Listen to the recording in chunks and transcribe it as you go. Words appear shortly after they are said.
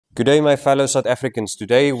Good day, my fellow South Africans.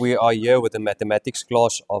 Today we are here with the mathematics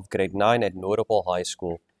class of grade 9 at Noordepol High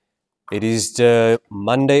School. It is the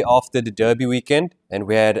Monday after the Derby weekend, and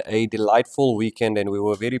we had a delightful weekend, and we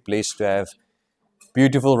were very blessed to have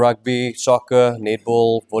beautiful rugby, soccer,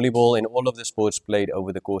 netball, volleyball, and all of the sports played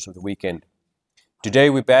over the course of the weekend. Today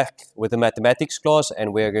we're back with the mathematics class,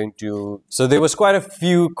 and we're going to... So there was quite a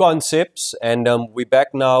few concepts, and we're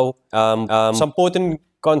back now. Some important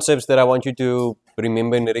concepts that I want you to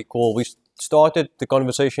remember and recall. We started the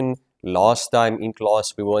conversation last time in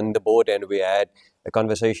class. We were on the board and we had a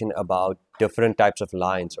conversation about different types of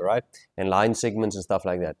lines, all right? And line segments and stuff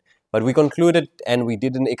like that. But we concluded and we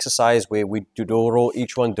did an exercise where we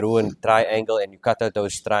each one drew a triangle and you cut out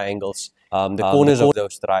those triangles, the corners of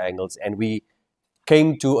those triangles, and we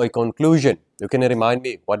came to a conclusion. You can remind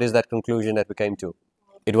me, what is that conclusion that we came to?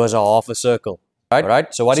 It was a half a circle, right? All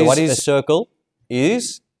right. So what is a circle?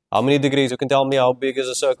 Is how many degrees? You can tell me how big is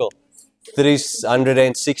a circle?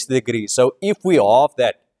 306 degrees. So if we halve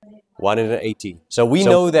that, 180. So we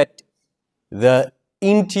know that the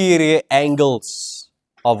interior angles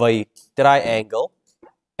of a triangle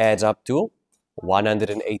adds up to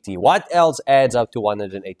 180. What else adds up to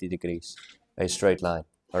 180 degrees? A straight line.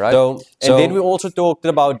 All right. So then we also talked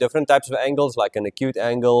about different types of angles, like an acute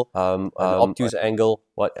angle, an obtuse angle,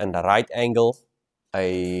 and a right angle,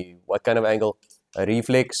 what kind of angle? A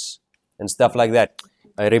reflex, and stuff like that,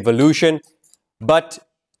 a revolution. But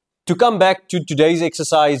to come back to today's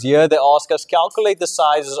exercise here, they ask us, calculate the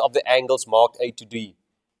sizes of the angles marked A to D.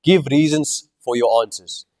 Give reasons for your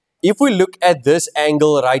answers. If we look at this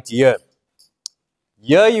angle right here,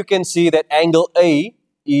 you can see that angle A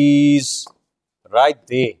is right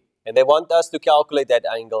there. And they want us to calculate that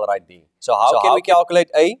angle right there. So how can we calculate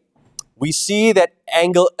A? We see that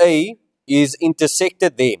angle A is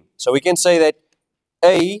intersected there. So we can say that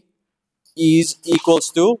A is equals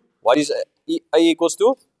to, what is A equals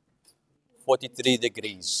to? 43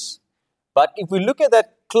 degrees. But if we look at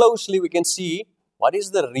that closely, we can see what is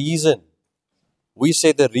the reason. We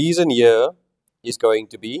say the reason here is going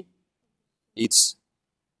to be, it's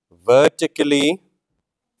vertically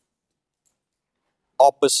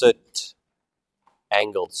opposite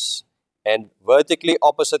angles. And vertically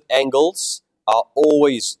opposite angles are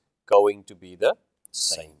always going to be the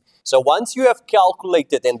same. So once you have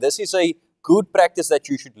calculated, and this is a good practice that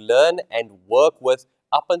you should learn and work with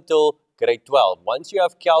up until grade 12. Once you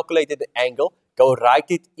have calculated the angle, go write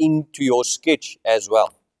it into your sketch as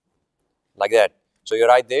well. Like that. So you're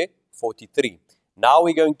right there, 43. Now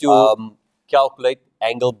we're going to calculate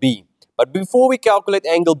angle B. But before we calculate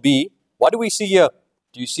angle B, what do we see here?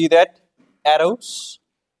 Do you see that? Arrows.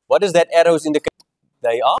 What does that arrows indicate?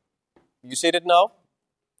 They are. You said it now.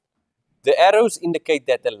 The arrows indicate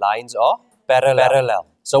that the lines are parallel.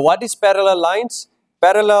 So what is parallel lines?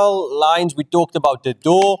 Parallel lines, we talked about the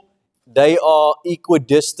door. They are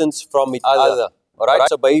equidistant from each other. Alright,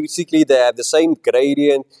 so basically they have the same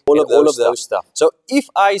gradient, all of those stuff. So if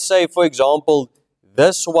I say, for example,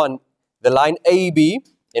 this one, the line AB,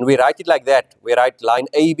 and we write it like that. We write line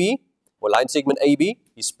AB, or line segment AB,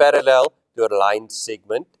 is parallel to a line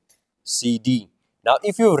segment CD. Now,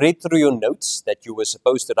 if you read through your notes that you were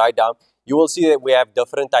supposed to write down, you will see that we have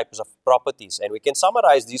different types of properties. And we can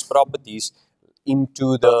summarize these properties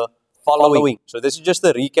into the following. So this is just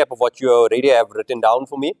a recap of what you already have written down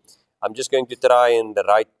for me. I'm just going to try and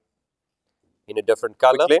write in a different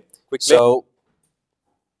color. Quickly. So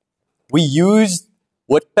we use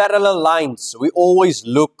with parallel lines, we always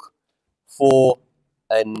look for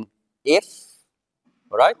an F,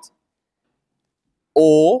 right?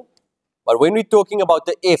 But when we're talking about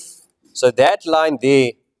the F, so that line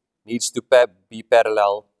there needs to be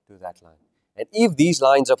parallel to that line. And if these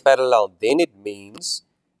lines are parallel, then it means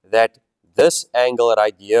that this angle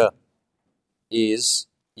right here is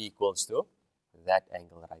equals to that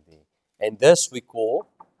angle right there. And this we call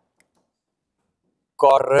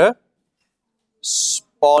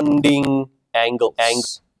corresponding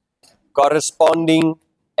angles. Corresponding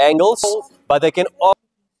angles, but they can all...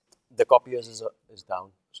 The copy is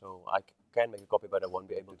down, so I can make a copy, but I won't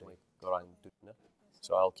be able to make around it.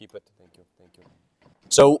 So I'll keep it. Thank you.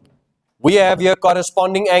 So we have here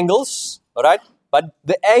corresponding angles, all right? But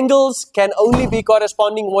the angles can only be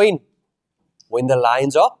corresponding when the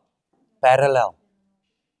lines are parallel.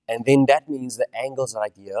 And then that means the angles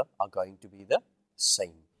right here are going to be the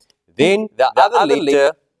same. Then the other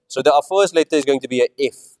letter, so our first letter is going to be a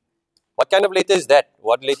F. What kind of letter is that?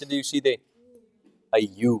 What letter do you see there? A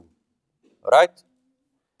U, all right?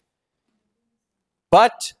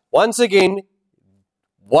 But once again,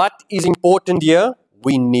 what is important here?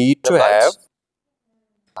 We need to have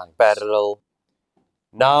parallel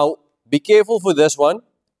Now, be careful for this one.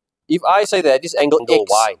 If I say that is angle X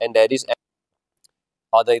Y and that is,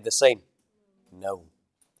 are they the same? No,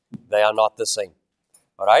 they are not the same.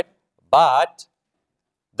 All right, but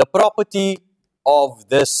the property of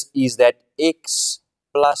this is that X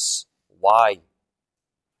plus Y,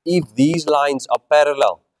 if these lines are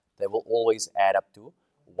parallel, they will always add up to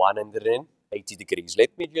 180 degrees.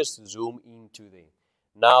 Let me just zoom into there.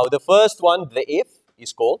 Now, the first one, the F,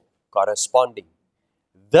 is called corresponding.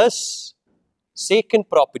 This second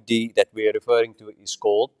property that we are referring to is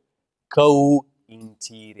called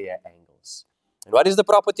co-interior angles. And what is the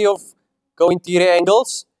property of co-interior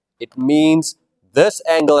angles? It means this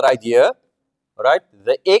angle right here, right,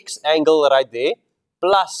 the X angle right there,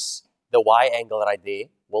 plus the Y angle right there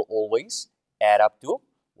will always add up to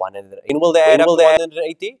 180. And will they add up to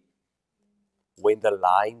 180? When the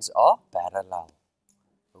lines are parallel.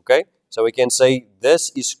 Okay, so we can say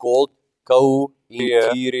this is called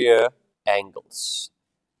co-interior angles.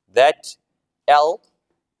 That L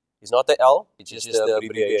is not the L, it's just the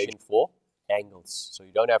abbreviation for angles. So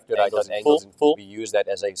you don't have to write those angles in full. We use that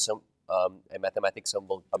as a mathematical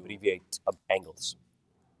symbol to abbreviate angles.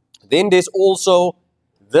 Then there's also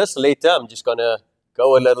this letter. I'm just going to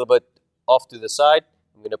go a little bit off to the side.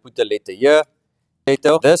 I'm going to put the letter here.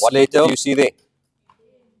 This letter you see there?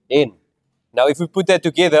 N. Now if we put that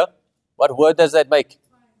together, what word does that make?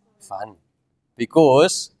 Fun.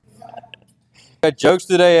 Because got jokes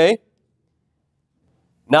today, eh?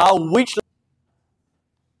 Now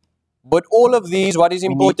but all of these, what is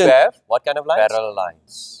important? To have what kind of lines? Parallel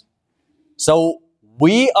lines. So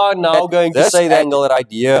we are now going to say the angle right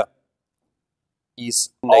here is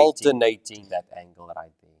alternating that angle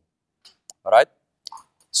right there. Alright?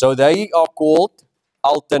 So they are called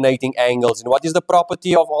alternating angles. And what is the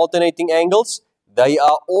property of alternating angles? They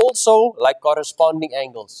are also like corresponding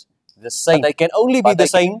angles. The same. But they can only be the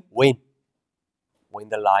same when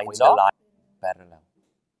the lines are parallel.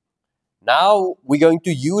 Now we're going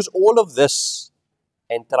to use all of this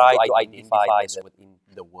and try to identify them within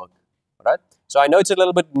the work. Right? So I know it's a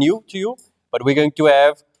little bit new to you, but we're going to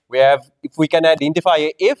have, if we can identify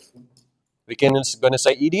a F, we're going to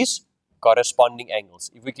say it is corresponding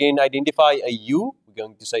angles. If we can identify a U, we're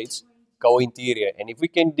going to say it's co-interior. And if we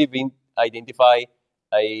can identify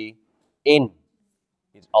a N,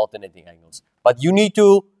 it's alternating angles. But you need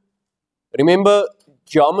to remember,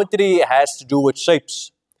 geometry has to do with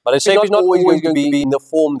shapes. But a shape is not always going to be in the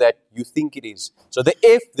form that you think it is. So the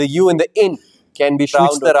F, the U, and the N can be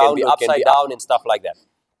switched around, can be upside down and stuff like that.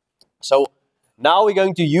 So now we're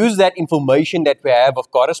going to use that information that we have of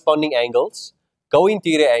corresponding angles,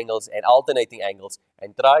 co-interior angles, and alternating angles,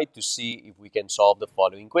 and try to see if we can solve the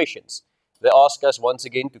following questions. They ask us once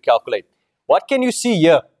again to calculate. What can you see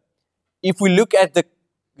here? If we look at the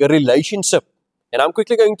relationship, and I'm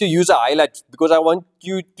quickly going to use a highlight because I want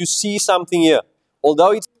you to see something here.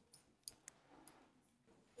 Although it's,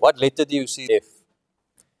 what letter do you see? F.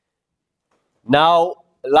 Now,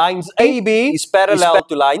 lines AB is parallel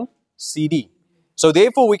to line CD. So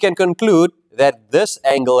therefore, we can conclude that this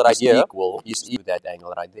angle right here is equal to that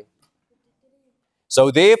angle right there.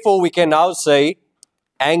 So therefore, we can now say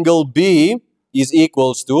angle B is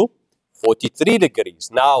equals to 43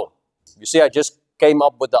 degrees. Now, you see I just came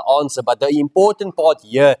up with the answer, but the important part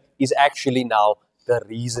here is actually now the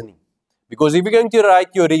reasoning. Because if you're going to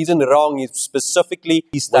write your reason wrong, it's specifically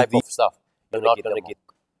this type of stuff, you're not going to get.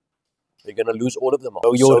 You're going to lose all of them.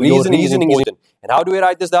 So your reasoning is important. And how do we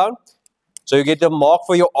write this down? So you get the mark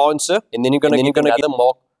for your answer, and then you're going to get another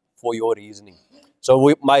mark for your reasoning.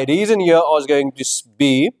 So my reason here is going to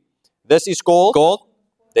be, this is called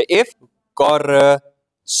the F,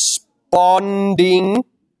 corresponding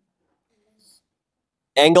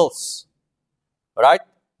angles. Right?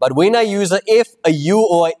 But when I use a F, a U,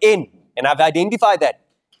 or an N, and I've identified that,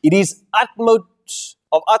 it is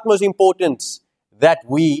of utmost importance that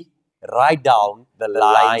we write down the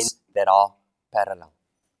lines that are parallel.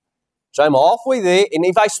 So I'm halfway there, and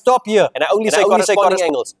if I stop here and I only say corresponding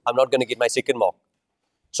angles, I'm not going to get my second mark.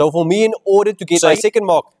 So for me, in order to get my second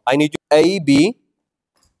mark, I need to AB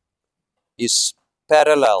is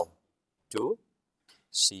parallel to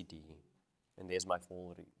CD. And there's my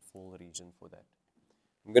full reason for that.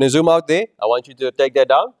 I'm going to zoom out there. I want you to take that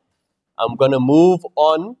down. I'm going to move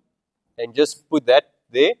on and just put that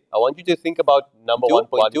there. I want you to think about number 1.2.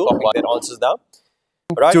 Copy that answers down.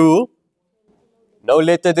 Right. 2. No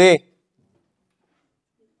letter there.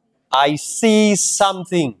 I see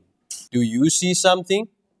something. Do you see something?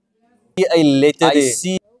 A letter there. I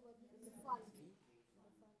see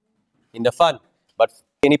in the fun. But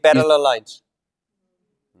any parallel lines?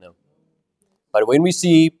 No. But when we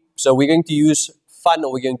see, so we're going to use fun,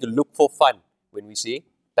 or we're going to look for fun when we see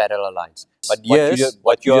parallel lines. But yes,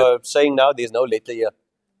 what you're saying now, there's no letter here.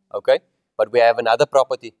 Okay? But we have another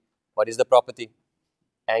property. What is the property?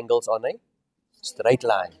 Angles on a straight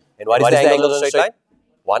line. And what is the angle on a straight line?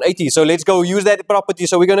 180. So let's go use that property.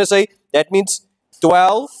 So we're going to say that means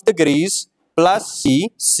 12 degrees plus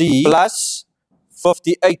C plus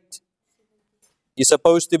 58 is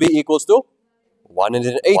supposed to be equals to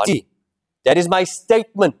 180. That is my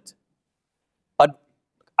statement. But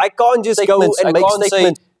I can't just go and make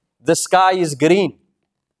statement. The sky is green.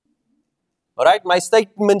 Alright, my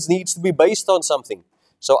statements needs to be based on something.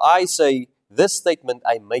 So I say this statement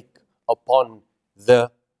I make upon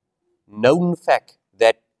the known fact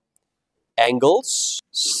that angles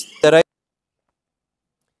straight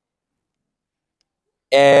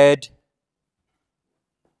add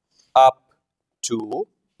up to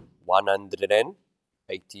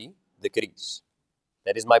 180 degrees.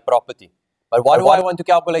 That is my property. But what do I want to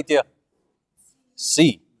calculate here?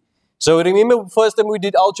 C. So remember first time we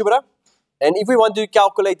did algebra? And if we want to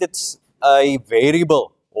calculate it's a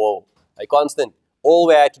variable or a constant, all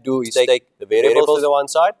we have to do is take the variables to the one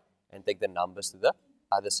side and take the numbers to the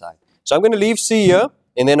other side. So I'm going to leave C here,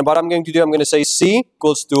 and then what I'm going to do, I'm going to say C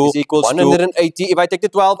equals 180. If I take the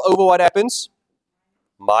 12 over, what happens?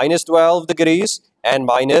 Minus 12 degrees and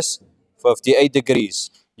minus 58 degrees.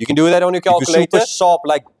 You can do that on your calculator. If you're super sharp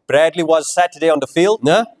like Bradley was Saturday on the field,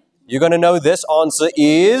 you're going to know this answer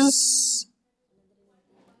is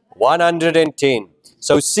 110.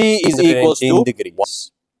 So C is equals to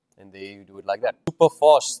degrees. And there you do it like that. Super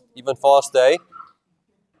fast, even faster, eh?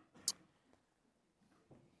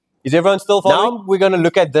 Is everyone still following? Now we're going to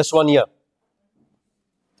look at this one here.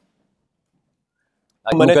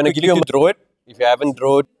 I'm going to give you a draw it. If you haven't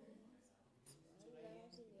drawn.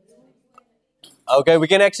 Okay, we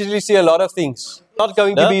can actually see a lot of things. Not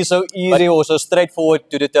going to be so easy or so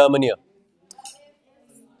straightforward to determine here.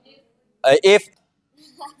 If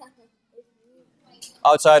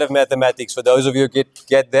outside of mathematics, for those of you who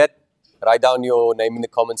get that, write down your name in the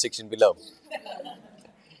comment section below.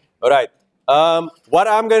 Alright. What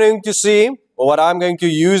I'm going to see, or what I'm going to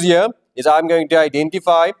use here, is I'm going to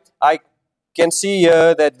identify, I can see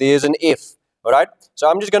here that there's an F. Alright. So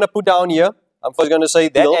I'm just going to put down here, I'm first going to say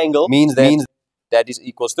that angle means that is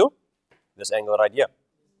equals to this angle right here.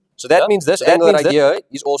 So that means this angle right here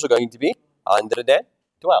is also going to be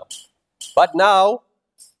 112. But now,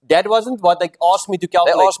 that wasn't what they asked me to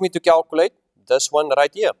calculate. They asked me to calculate this one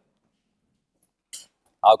right here.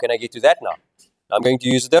 How can I get to that now? I'm going to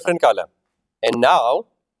use a different color. And now,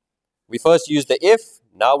 we first use the F,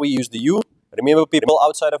 now we use the U. Remember, people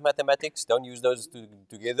outside of mathematics, don't use those two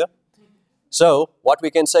together. So, what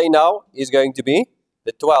we can say now is going to be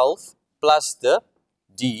the 12 plus the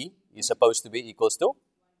D is supposed to be equals to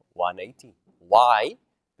 180. Why?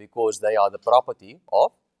 Because they are the property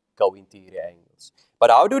of co-interior angles.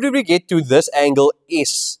 But how did we get to this angle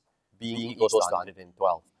S being equals to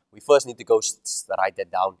 112? We first need to go write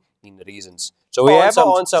that down in reasons. So we have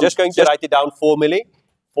some, just going to write it down formally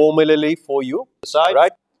for you. Side,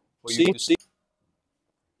 right? For you to see.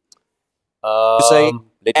 Say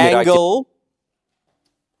angle,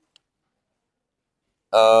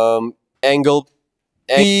 angle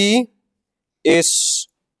P is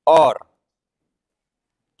R.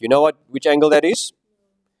 Do you know which angle that is?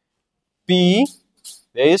 P,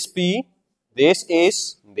 there's P, there's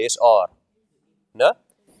S, there's R. No?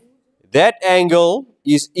 That angle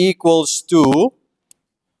is equals to,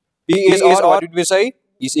 P is R, what did we say?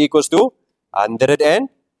 Is equals to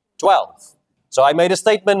 112. So I made a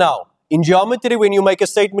statement now. In geometry, when you make a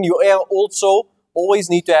statement, you also always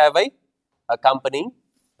need to have a accompanying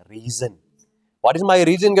reason. What is my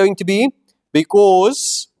reason going to be?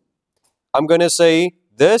 Because I'm going to say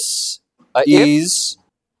this is,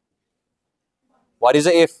 what is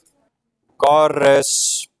a F?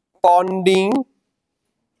 Corresponding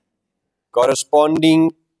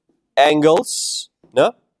angles,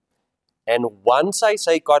 no? And once I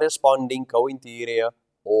say corresponding co-interior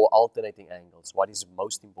or alternating angles, what is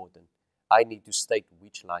most important? I need to state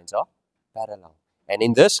which lines are parallel. And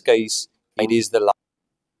in this case, it is the line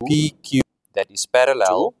PQ that is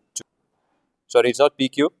parallel to, sorry, it's not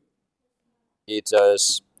PQ, it's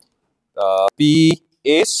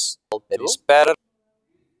PS that is parallel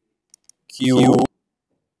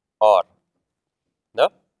QR. No?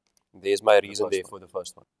 There's my reason there for the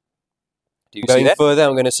first one. Do you see that? Further,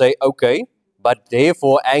 I'm going to say, okay, but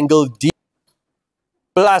therefore angle D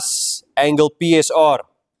plus angle PSR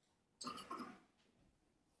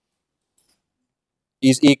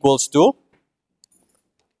is equals to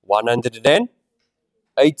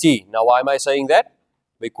 180. Now, why am I saying that?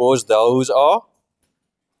 Because those are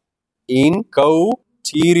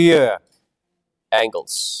interior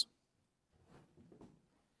angles.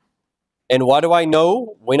 And what do I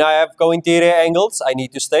know when I have co-interior angles? I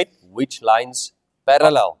need to state which lines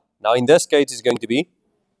parallel. Now in this case it's going to be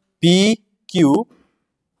PQ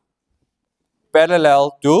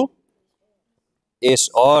parallel to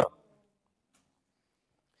SR.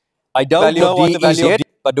 I don't know what the value of D,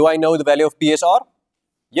 but do I know the value of PSR?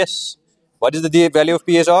 Yes. What is the value of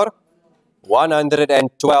PSR?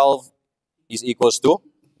 112 is equals to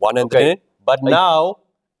 100. Okay. But now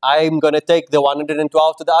I'm going to take the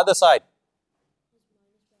 112 to the other side.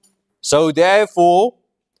 So therefore,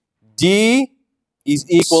 D is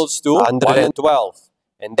equals to 112.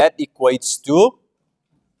 And that equates to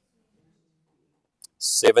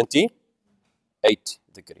 78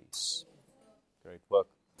 degrees. Great work.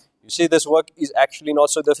 You see, this work is actually not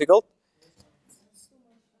so difficult.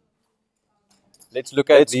 Let's look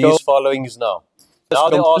at these followings now. Now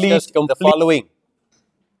they ask us the following.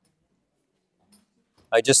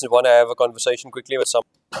 I just want to have a conversation quickly with some.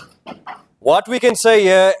 What we can say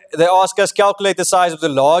here, they ask us calculate the size of the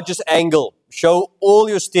largest angle. Show all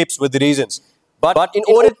your steps with reasons. But in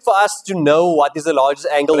order for us to know what is the largest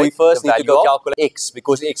angle, we first need to go calculate x,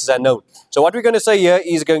 because x is unknown. So what we're going to say here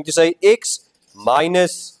is going to say x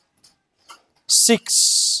minus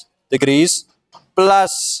 6 degrees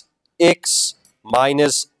plus x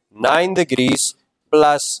minus 9 degrees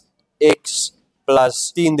plus x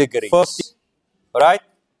plus 10 degrees. Alright?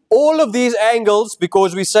 All of these angles,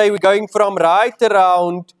 because we say we're going from right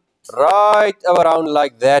around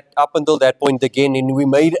like that, up until that point again, and we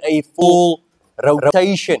made a full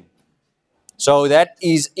rotation. So that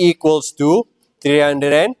is equals to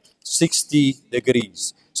 360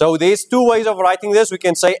 degrees. So there's two ways of writing this. We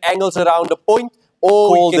can say angles around a point,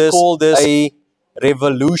 or we can call this a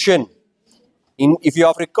revolution. If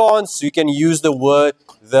you're Afrikaans, you can use the word,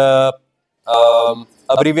 the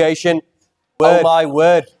abbreviation, oh my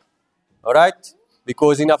word. Alright?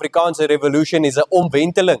 Because in Afrikaans, a revolution is a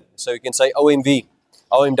omwenteling. So you can say OMV,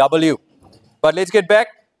 OMW. But let's get back.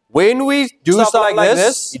 When we do stuff like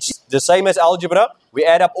this, it's the same as algebra. We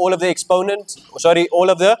add up all of the exponents, all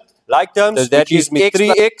of the like terms. So that gives me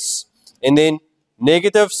 3x, and then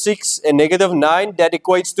negative 6 and negative 9. That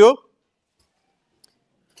equates to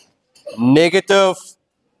negative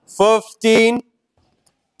 15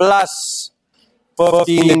 plus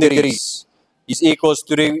 15 degrees is equals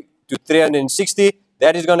to 360.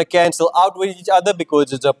 That is going to cancel out with each other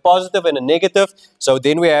because it's a positive and a negative. So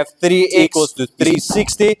then we have 3x equals to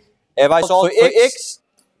 360. Have I solved for x?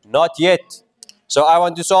 Not yet. So I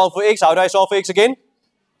want to solve for x. How do I solve for x again?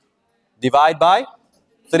 Divide by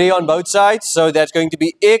 3 on both sides. So that's going to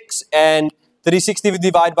be x, and 360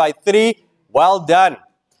 divided by 3. Well done.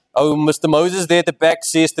 Oh, Mr. Moses there at the back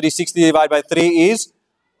says 360 divided by 3 is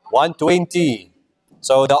 120.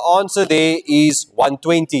 So the answer there is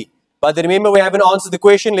 120. But remember, we haven't answered the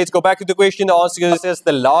question. Let's go back to the question. The answer says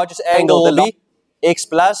the largest angle will be x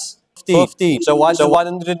plus 15. So what's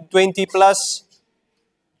 120 plus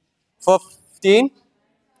 15?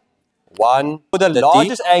 130. So the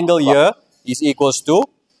largest angle here is equals to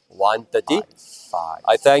 135.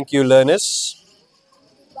 I thank you, learners.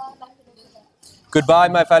 Goodbye,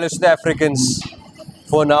 my fellow South Africans.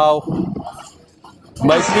 For now,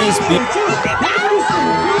 my please be...